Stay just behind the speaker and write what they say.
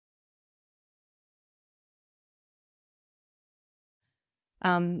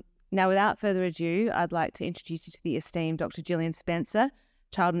Now, without further ado, I'd like to introduce you to the esteemed Dr. Jillian Spencer,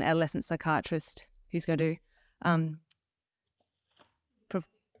 child and adolescent psychiatrist, who's going to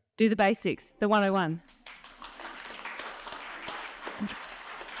do the basics, the 101.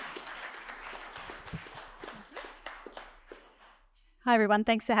 Hi everyone,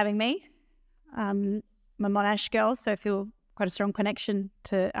 thanks for having me. I'm a Monash girl, so I feel quite a strong connection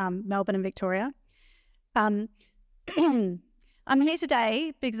to Melbourne and Victoria. I'm here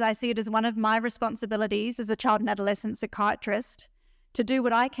today because I see it as one of my responsibilities as a child and adolescent psychiatrist to do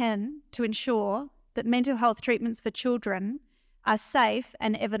what I can to ensure that mental health treatments for children are safe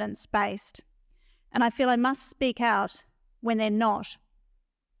and evidence-based. And I feel I must speak out when they're not.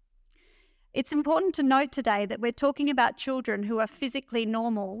 It's important to note today that we're talking about children who are physically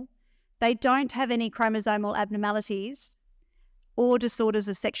normal. They don't have any chromosomal abnormalities or disorders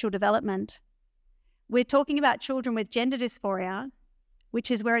of sexual development. We're talking about children with gender dysphoria, which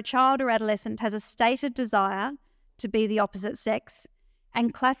is where a child or adolescent has a stated desire to be the opposite sex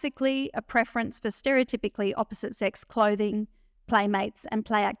and classically a preference for stereotypically opposite sex clothing, playmates and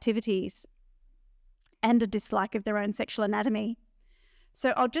play activities, and a dislike of their own sexual anatomy.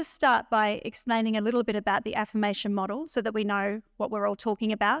 So I'll just start by explaining a little bit about the affirmation model so that we know what we're all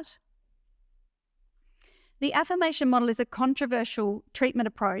talking about. The affirmation model is a controversial treatment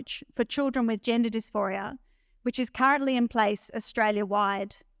approach for children with gender dysphoria, which is currently in place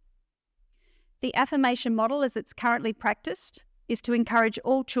Australia-wide. The affirmation model, as it's currently practiced, is to encourage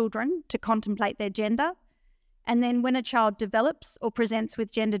all children to contemplate their gender, and then when a child develops or presents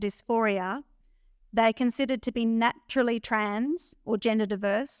with gender dysphoria, they are considered to be naturally trans or gender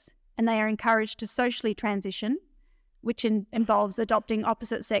diverse, and they are encouraged to socially transition, which involves adopting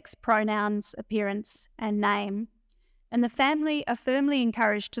opposite sex pronouns, appearance, and name. And the family are firmly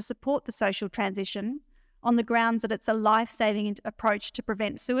encouraged to support the social transition on the grounds that it's a life-saving approach to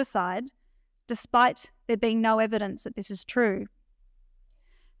prevent suicide, despite there being no evidence that this is true.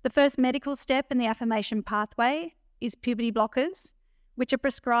 The first medical step in the affirmation pathway is puberty blockers, which are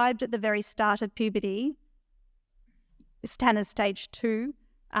prescribed at the very start of puberty. It's Tanner's stage 2,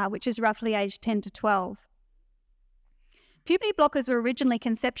 which is roughly aged 10 to 12. Puberty blockers were originally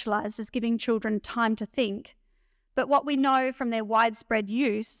conceptualised as giving children time to think, but what we know from their widespread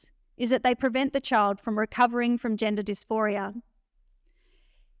use is that they prevent the child from recovering from gender dysphoria.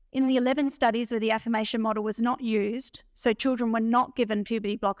 In the 11 studies where the affirmation model was not used, so children were not given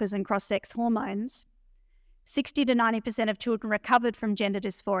puberty blockers and cross-sex hormones, 60 to 90% of children recovered from gender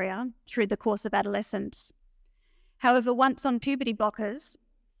dysphoria through the course of adolescence. However, once on puberty blockers,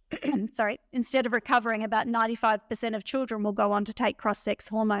 instead of recovering, about 95% of children will go on to take cross-sex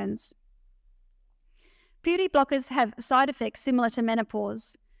hormones. Puberty blockers have side effects similar to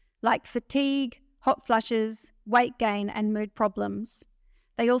menopause, like fatigue, hot flushes, weight gain, and mood problems.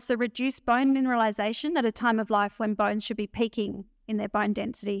 They also reduce bone mineralization at a time of life when bones should be peaking in their bone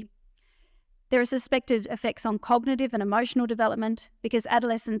density. There are suspected effects on cognitive and emotional development because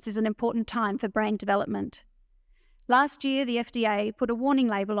adolescence is an important time for brain development. Last year, the FDA put a warning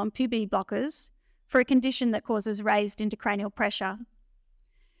label on puberty blockers for a condition that causes raised intracranial pressure.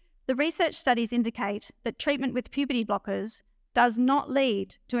 The research studies indicate that treatment with puberty blockers does not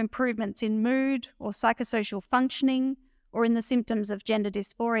lead to improvements in mood or psychosocial functioning or in the symptoms of gender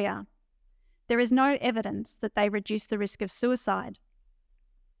dysphoria. There is no evidence that they reduce the risk of suicide.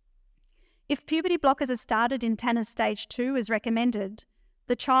 If puberty blockers are started in Tanner's stage 2 as recommended,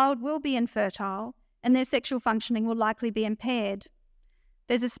 the child will be infertile and their sexual functioning will likely be impaired.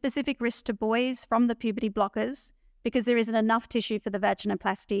 There's a specific risk to boys from the puberty blockers because there isn't enough tissue for the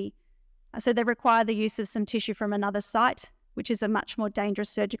vaginoplasty, so they require the use of some tissue from another site, which is a much more dangerous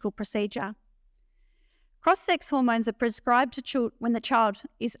surgical procedure. Cross-sex hormones are prescribed to when the child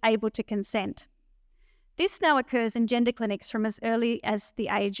is able to consent. This now occurs in gender clinics from as early as the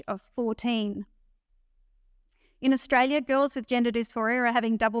age of 14. In Australia, girls with gender dysphoria are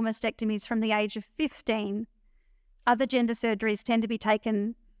having double mastectomies from the age of 15. Other gender surgeries tend to be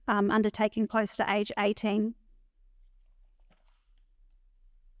undertaken close to age 18.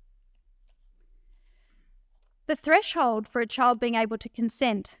 The threshold for a child being able to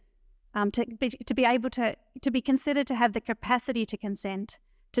consent, to be considered to have the capacity to consent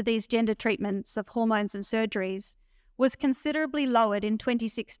to these gender treatments of hormones and surgeries, was considerably lowered in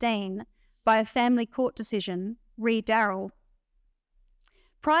 2016 by a family court decision, re Darrell.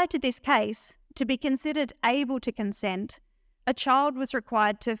 Prior to this case, to be considered able to consent, a child was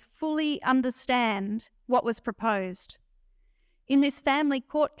required to fully understand what was proposed. In this family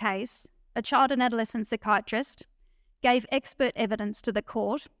court case, a child and adolescent psychiatrist gave expert evidence to the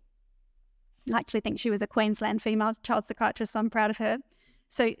court. I actually think she was a Queensland female child psychiatrist, so I'm proud of her.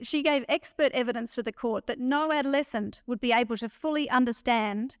 So she gave expert evidence to the court that no adolescent would be able to fully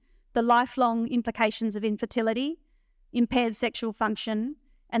understand the lifelong implications of infertility, impaired sexual function,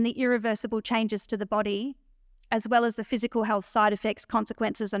 and the irreversible changes to the body, as well as the physical health side effects,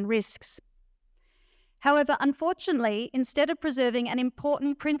 consequences, and risks. However, unfortunately, instead of preserving an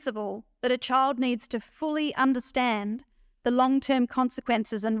important principle that a child needs to fully understand the long-term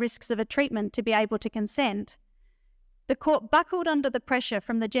consequences and risks of a treatment to be able to consent, the court buckled under the pressure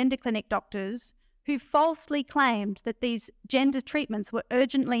from the gender clinic doctors who falsely claimed that these gender treatments were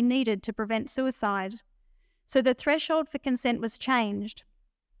urgently needed to prevent suicide. So the threshold for consent was changed.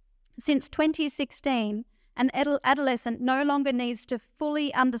 Since 2016, an adolescent no longer needs to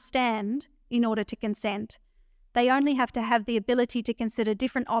fully understand in order to consent. They only have to have the ability to consider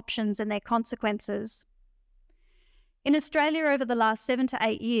different options and their consequences. In Australia over the last 7 to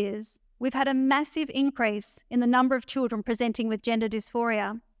 8 years, we've had a massive increase in the number of children presenting with gender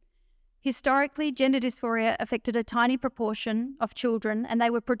dysphoria. Historically, gender dysphoria affected a tiny proportion of children, and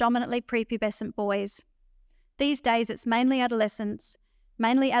they were predominantly prepubescent boys. These days, it's mainly adolescents,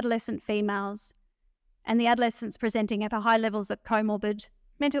 mainly adolescent females, and the adolescents presenting have high levels of comorbid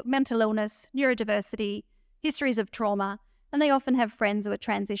mental illness, neurodiversity, histories of trauma, and they often have friends who are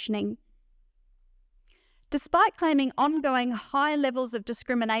transitioning. Despite claiming ongoing high levels of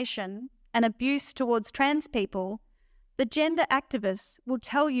discrimination and abuse towards trans people, the gender activists will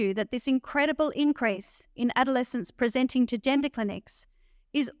tell you that this incredible increase in adolescents presenting to gender clinics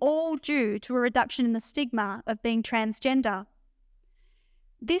is all due to a reduction in the stigma of being transgender.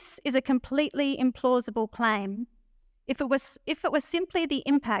 This is a completely implausible claim. If it was simply the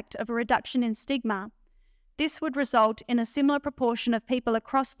impact of a reduction in stigma, this would result in a similar proportion of people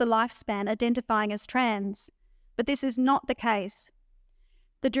across the lifespan identifying as trans, but this is not the case.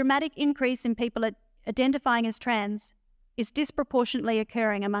 The dramatic increase in people identifying as trans is disproportionately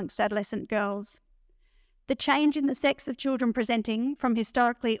occurring amongst adolescent girls. The change in the sex of children presenting from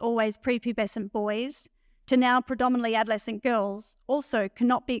historically always prepubescent boys to now predominantly adolescent girls also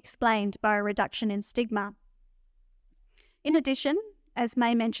cannot be explained by a reduction in stigma. In addition, as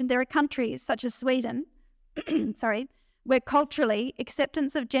May mentioned, there are countries such as Sweden where culturally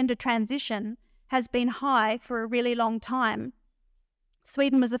acceptance of gender transition has been high for a really long time.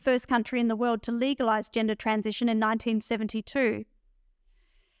 Sweden was the first country in the world to legalise gender transition in 1972.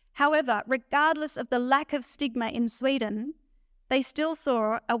 However, regardless of the lack of stigma in Sweden, they still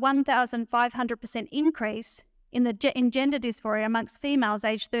saw a 1,500% increase in gender dysphoria amongst females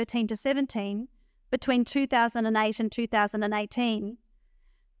aged 13 to 17 between 2008 and 2018.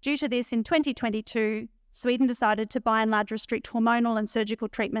 Due to this, in 2022, Sweden decided to by and large restrict hormonal and surgical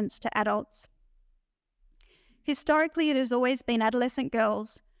treatments to adults. Historically, it has always been adolescent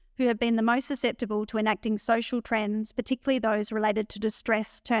girls who have been the most susceptible to enacting social trends, particularly those related to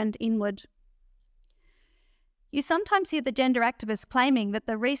distress turned inward. You sometimes hear the gender activists claiming that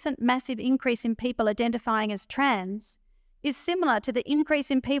the recent massive increase in people identifying as trans is similar to the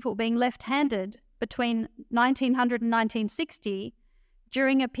increase in people being left-handed between 1900 and 1960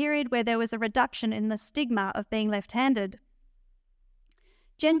 during a period where there was a reduction in the stigma of being left-handed.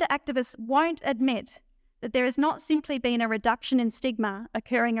 Gender activists won't admit that there has not simply been a reduction in stigma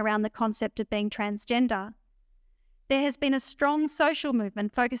occurring around the concept of being transgender. There has been a strong social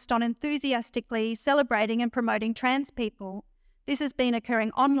movement focused on enthusiastically celebrating and promoting trans people. This has been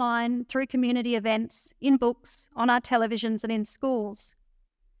occurring online, through community events, in books, on our televisions and in schools.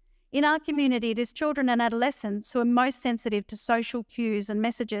 In our community, it is children and adolescents who are most sensitive to social cues and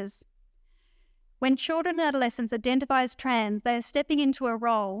messages. When children and adolescents identify as trans, they are stepping into a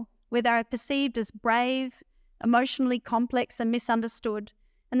role where they are perceived as brave, emotionally complex and misunderstood,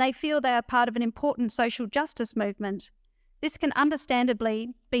 and they feel they are part of an important social justice movement. This can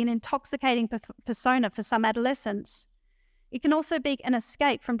understandably be an intoxicating persona for some adolescents. It can also be an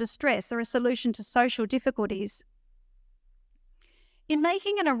escape from distress or a solution to social difficulties. In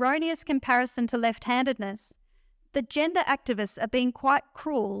making an erroneous comparison to left-handedness, the gender activists are being quite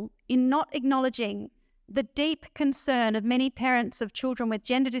cruel in not acknowledging the deep concern of many parents of children with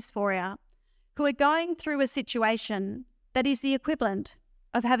gender dysphoria who are going through a situation that is the equivalent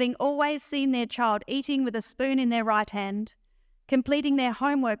of having always seen their child eating with a spoon in their right hand, completing their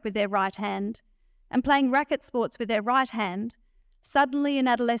homework with their right hand, and playing racket sports with their right hand, suddenly in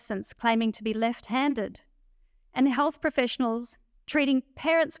adolescence claiming to be left-handed, and health professionals treating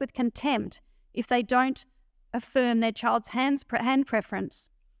parents with contempt if they don't affirm their child's hand preference.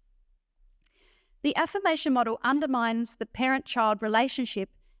 The affirmation model undermines the parent-child relationship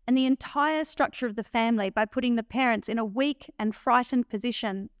and the entire structure of the family by putting the parents in a weak and frightened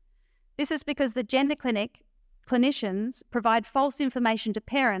position. This is because the gender clinic clinicians provide false information to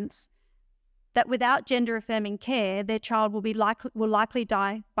parents that without gender-affirming care, their child will likely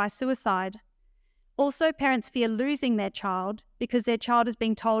die by suicide. Also, parents fear losing their child because their child is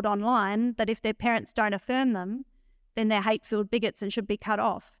being told online that if their parents don't affirm them, then they're hate-filled bigots and should be cut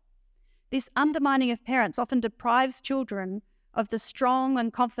off. This undermining of parents often deprives children of the strong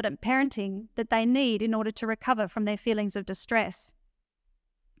and confident parenting that they need in order to recover from their feelings of distress.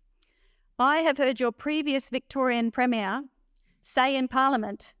 I have heard your previous Victorian Premier say in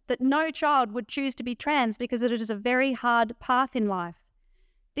Parliament that no child would choose to be trans because it is a very hard path in life.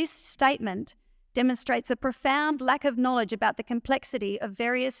 This statement demonstrates a profound lack of knowledge about the complexity of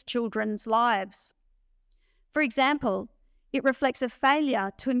various children's lives. For example, it reflects a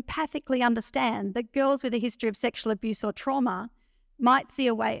failure to empathically understand that girls with a history of sexual abuse or trauma might see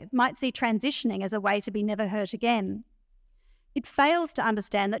transitioning as a way to be never hurt again. It fails to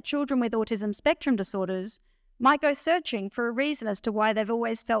understand that children with autism spectrum disorders might go searching for a reason as to why they've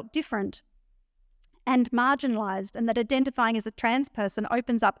always felt different and marginalised, and that identifying as a trans person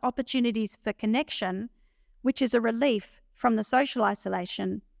opens up opportunities for connection, which is a relief from the social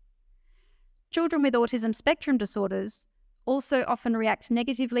isolation. Children with autism spectrum disorders also often react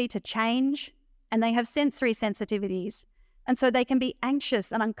negatively to change, and they have sensory sensitivities, and so they can be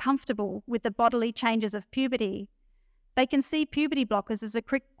anxious and uncomfortable with the bodily changes of puberty. They can see puberty blockers as a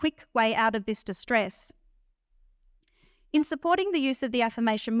quick way out of this distress. In supporting the use of the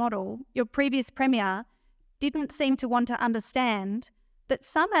affirmation model, your previous Premier didn't seem to want to understand that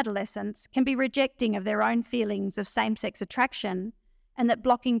some adolescents can be rejecting of their own feelings of same-sex attraction, and that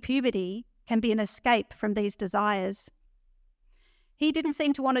blocking puberty can be an escape from these desires. He didn't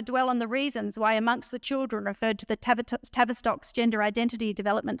seem to want to dwell on the reasons why amongst the children referred to the Tavistock's Gender Identity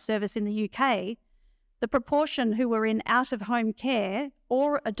Development Service in the UK, the proportion who were in out-of-home care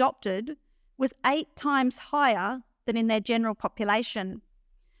or adopted was 8 times higher than in their general population.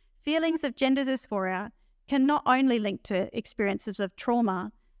 Feelings of gender dysphoria can not only link to experiences of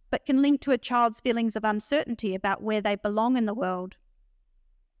trauma, but can link to a child's feelings of uncertainty about where they belong in the world.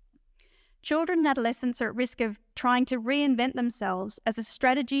 Children and adolescents are at risk of trying to reinvent themselves as a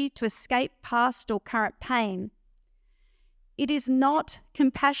strategy to escape past or current pain. It is not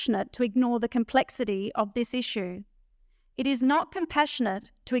compassionate to ignore the complexity of this issue. It is not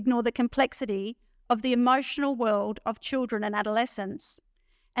compassionate to ignore the complexity of the emotional world of children and adolescents,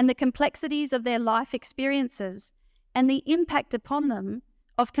 and the complexities of their life experiences, and the impact upon them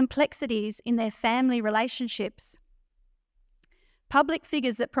of complexities in their family relationships. Public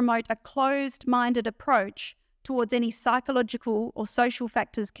figures that promote a closed-minded approach towards any psychological or social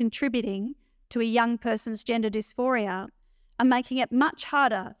factors contributing to a young person's gender dysphoria are making it much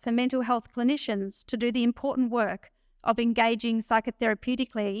harder for mental health clinicians to do the important work of engaging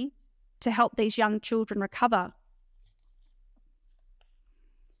psychotherapeutically to help these young children recover.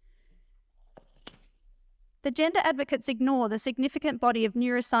 The gender advocates ignore the significant body of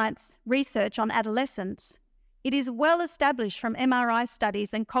neuroscience research on adolescents. It is well established from MRI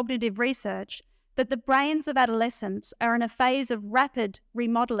studies and cognitive research that the brains of adolescents are in a phase of rapid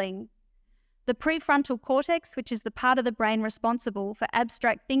remodelling. The prefrontal cortex, which is the part of the brain responsible for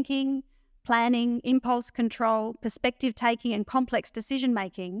abstract thinking, planning, impulse control, perspective taking, and complex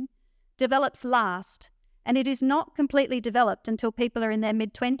decision-making, develops last, and it is not completely developed until people are in their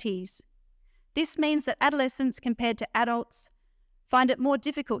mid-20s. This means that adolescents, compared to adults, find it more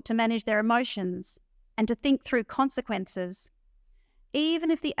difficult to manage their emotions and to think through consequences. Even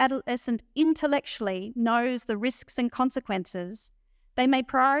if the adolescent intellectually knows the risks and consequences, they may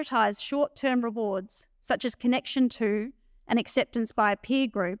prioritise short-term rewards, such as connection to and acceptance by a peer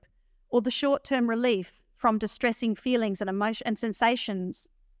group, or the short-term relief from distressing feelings and emotions and sensations.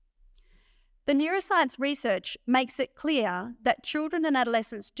 The neuroscience research makes it clear that children and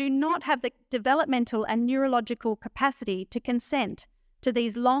adolescents do not have the developmental and neurological capacity to consent to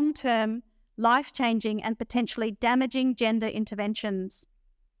these long-term, life-changing and potentially damaging gender interventions.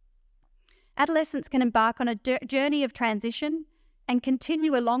 Adolescents can embark on a journey of transition and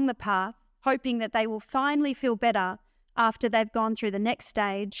continue along the path, hoping that they will finally feel better after they've gone through the next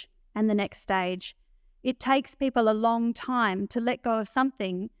stage and the next stage. It takes people a long time to let go of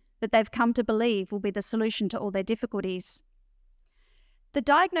something that they've come to believe will be the solution to all their difficulties. The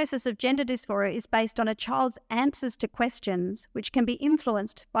diagnosis of gender dysphoria is based on a child's answers to questions, which can be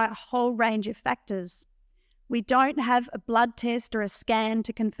influenced by a whole range of factors. We don't have a blood test or a scan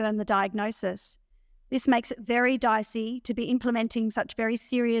to confirm the diagnosis. This makes it very dicey to be implementing such very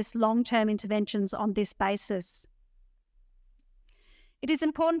serious long-term interventions on this basis. It is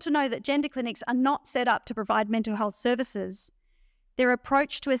important to know that gender clinics are not set up to provide mental health services. Their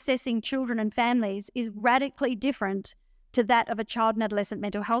approach to assessing children and families is radically different to that of a child and adolescent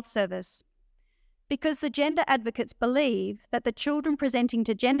mental health service. Because the gender advocates believe that the children presenting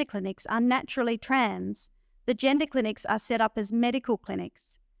to gender clinics are naturally trans, the gender clinics are set up as medical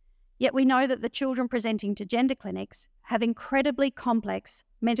clinics. Yet we know that the children presenting to gender clinics have incredibly complex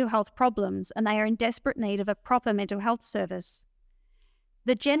mental health problems and they are in desperate need of a proper mental health service.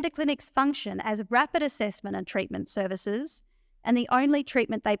 The gender clinics function as rapid assessment and treatment services, and the only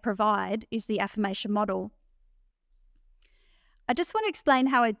treatment they provide is the affirmation model. I just want to explain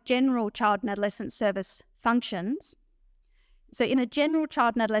how a general child and adolescent service functions. So in a general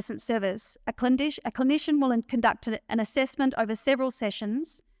child and adolescent service, a clinician will conduct an assessment over several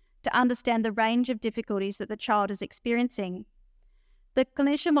sessions to understand the range of difficulties that the child is experiencing. The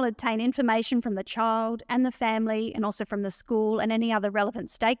clinician will obtain information from the child and the family and also from the school and any other relevant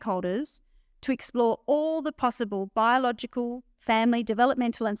stakeholders to explore all the possible biological, family,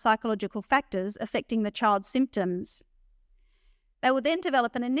 developmental and psychological factors affecting the child's symptoms. They will then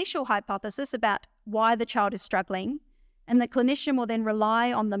develop an initial hypothesis about why the child is struggling, and the clinician will then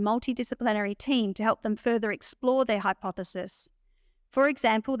rely on the multidisciplinary team to help them further explore their hypothesis. For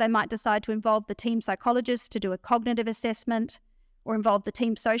example, they might decide to involve the team psychologist to do a cognitive assessment, or involve the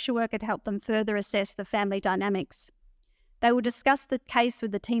team social worker to help them further assess the family dynamics. They will discuss the case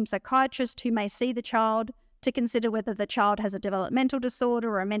with the team psychiatrist who may see the child to consider whether the child has a developmental disorder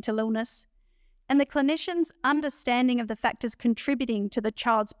or a mental illness. And the clinician's understanding of the factors contributing to the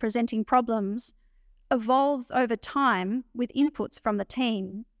child's presenting problems evolves over time with inputs from the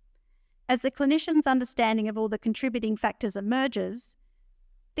team. As the clinician's understanding of all the contributing factors emerges,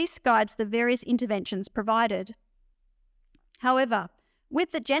 this guides the various interventions provided. However,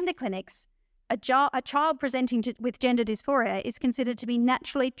 with the gender clinics, a child presenting with gender dysphoria is considered to be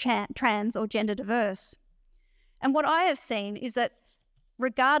naturally trans or gender diverse. And what I have seen is that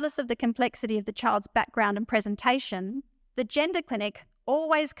regardless of the complexity of the child's background and presentation, the gender clinic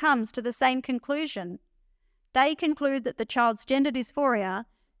always comes to the same conclusion. They conclude that the child's gender dysphoria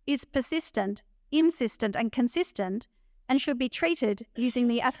is persistent, insistent, and consistent and should be treated using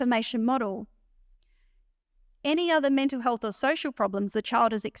the affirmation model. Any other mental health or social problems the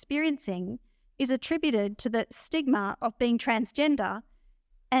child is experiencing is attributed to the stigma of being transgender,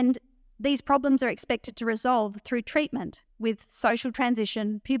 and these problems are expected to resolve through treatment with social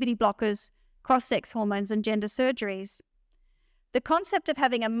transition, puberty blockers, cross-sex hormones, and gender surgeries. The concept of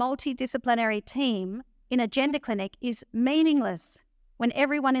having a multidisciplinary team in a gender clinic is meaningless when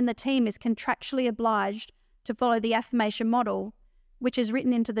everyone in the team is contractually obliged to follow the affirmation model, which is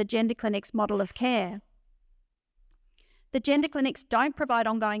written into the gender clinic's model of care. The gender clinics don't provide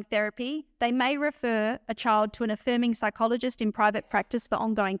ongoing therapy. They may refer a child to an affirming psychologist in private practice for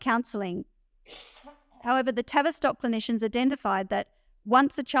ongoing counselling. However, the Tavistock clinicians identified that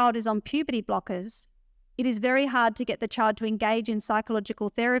once a child is on puberty blockers, it is very hard to get the child to engage in psychological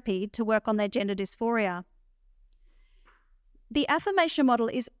therapy to work on their gender dysphoria. The affirmation model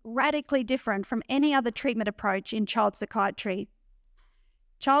is radically different from any other treatment approach in child psychiatry.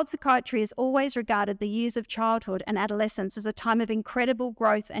 Child psychiatry has always regarded the years of childhood and adolescence as a time of incredible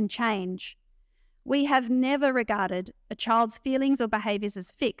growth and change. We have never regarded a child's feelings or behaviours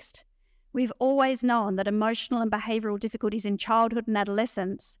as fixed. We've always known that emotional and behavioural difficulties in childhood and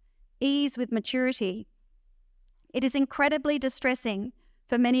adolescence ease with maturity. It is incredibly distressing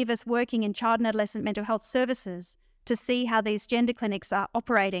for many of us working in child and adolescent mental health services to see how these gender clinics are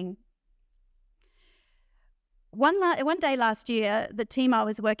operating. One day last year, the team I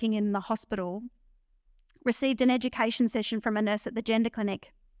was working in the hospital received an education session from a nurse at the gender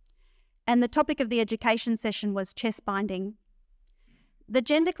clinic, and the topic of the education session was chest binding. The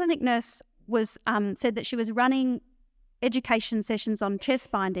gender clinic nurse said that she was running education sessions on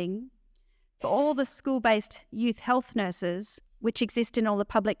chest binding for all the school-based youth health nurses, which exist in all the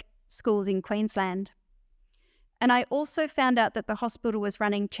public schools in Queensland. And I also found out that the hospital was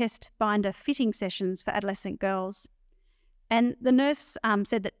running chest binder fitting sessions for adolescent girls. And the nurse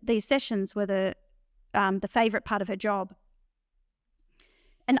said that these sessions were the favourite part of her job.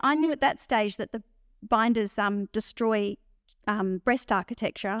 And I knew at that stage that the binders destroy breast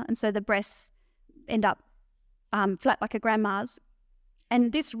architecture, and so the breasts end up flat like a grandma's.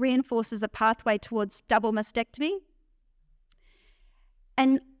 And this reinforces a pathway towards double mastectomy.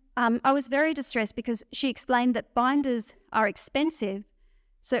 And I was very distressed because she explained that binders are expensive.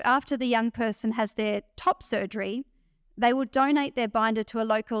 So after the young person has their top surgery, they will donate their binder to a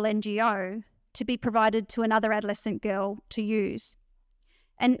local NGO to be provided to another adolescent girl to use.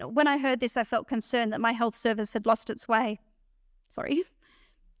 And when I heard this, I felt concerned that my health service had lost its way.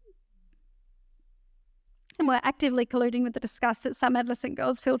 and were actively colluding with the disgust that some adolescent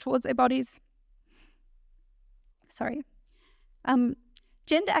girls feel towards their bodies.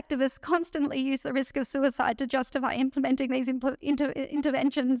 Gender activists constantly use the risk of suicide to justify implementing these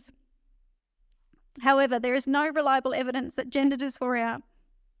interventions. However, there is no reliable evidence that gender dysphoria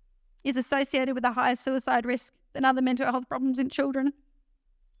is associated with a higher suicide risk than other mental health problems in children.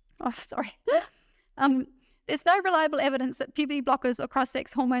 There's no reliable evidence that puberty blockers or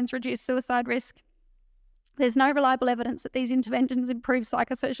cross-sex hormones reduce suicide risk. There's no reliable evidence that these interventions improve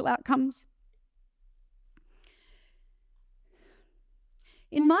psychosocial outcomes.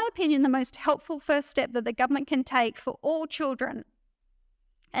 In my opinion, the most helpful first step that the government can take for all children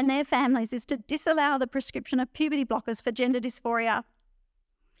and their families is to disallow the prescription of puberty blockers for gender dysphoria.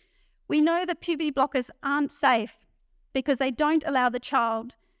 We know that puberty blockers aren't safe because they don't allow the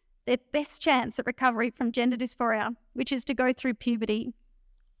child their best chance at recovery from gender dysphoria, which is to go through puberty.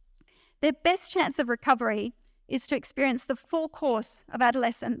 Their best chance of recovery is to experience the full course of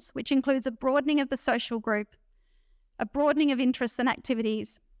adolescence, which includes a broadening of the social group, a broadening of interests and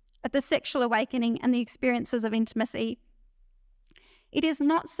activities, at the sexual awakening and the experiences of intimacy. It is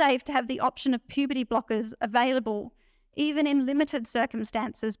not safe to have the option of puberty blockers available, even in limited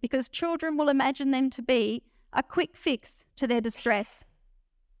circumstances, because children will imagine them to be a quick fix to their distress.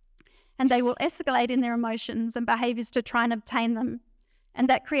 And they will escalate in their emotions and behaviours to try and obtain them. And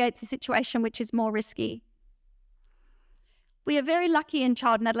that creates a situation which is more risky. We are very lucky in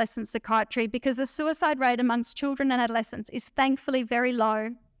child and adolescent psychiatry because the suicide rate amongst children and adolescents is thankfully very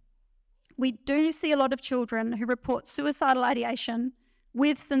low. We do see a lot of children who report suicidal ideation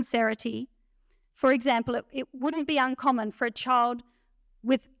with sincerity. For example, it wouldn't be uncommon for a child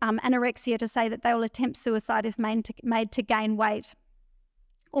with anorexia to say that they will attempt suicide if made to gain weight.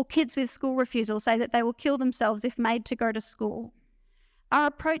 Or kids with school refusal say that they will kill themselves if made to go to school. Our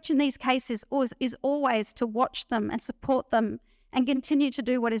approach in these cases is always to watch them and support them and continue to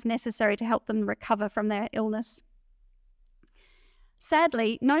do what is necessary to help them recover from their illness.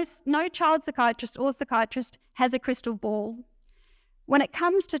 Sadly, no child psychiatrist or psychiatrist has a crystal ball. When it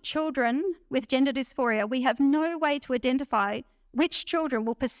comes to children with gender dysphoria, we have no way to identify which children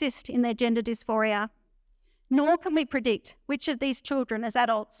will persist in their gender dysphoria, nor can we predict which of these children as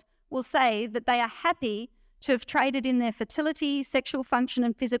adults will say that they are happy to have traded in their fertility, sexual function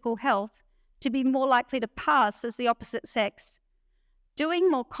and physical health to be more likely to pass as the opposite sex.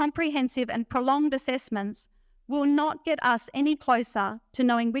 Doing more comprehensive and prolonged assessments will not get us any closer to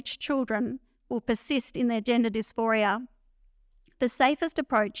knowing which children will persist in their gender dysphoria. The safest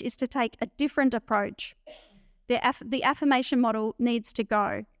approach is to take a different approach. The affirmation model needs to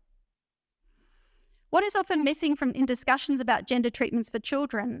go. What is often missing in discussions about gender treatments for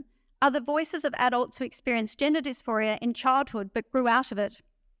children are the voices of adults who experienced gender dysphoria in childhood but grew out of it.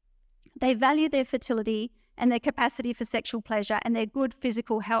 They value their fertility and their capacity for sexual pleasure and their good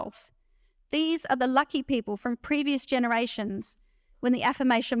physical health. These are the lucky people from previous generations when the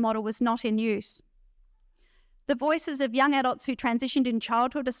affirmation model was not in use. The voices of young adults who transitioned in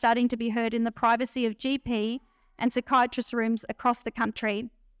childhood are starting to be heard in the privacy of GP and psychiatrist rooms across the country.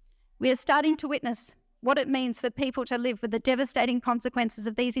 We are starting to witness what it means for people to live with the devastating consequences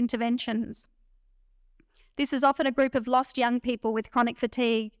of these interventions. This is often a group of lost young people with chronic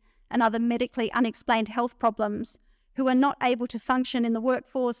fatigue and other medically unexplained health problems who are not able to function in the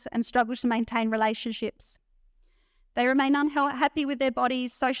workforce and struggle to maintain relationships. They remain unhappy with their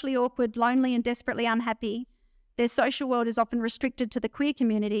bodies, socially awkward, lonely and desperately unhappy. Their social world is often restricted to the queer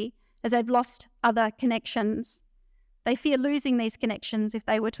community as they've lost other connections. They fear losing these connections if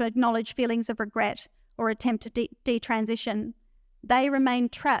they were to acknowledge feelings of regret or attempt to detransition. They remain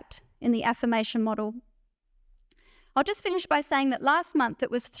trapped in the affirmation model. I'll just finish by saying that last month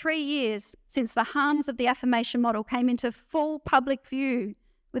it was 3 years since the harms of the affirmation model came into full public view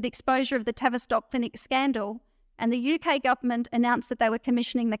with exposure of the Tavistock Clinic scandal, and the UK government announced that they were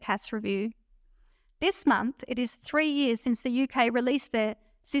commissioning the Cass review. This month, it is 3 years since the UK released their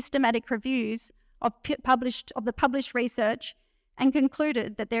systematic reviews of the published research and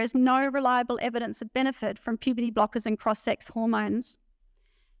concluded that there is no reliable evidence of benefit from puberty blockers and cross-sex hormones.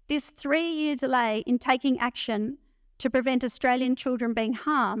 This 3-year delay in taking action to prevent Australian children being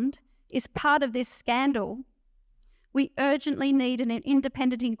harmed is part of this scandal. We urgently need an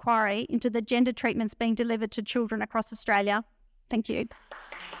independent inquiry into the gender treatments being delivered to children across Australia. Thank you.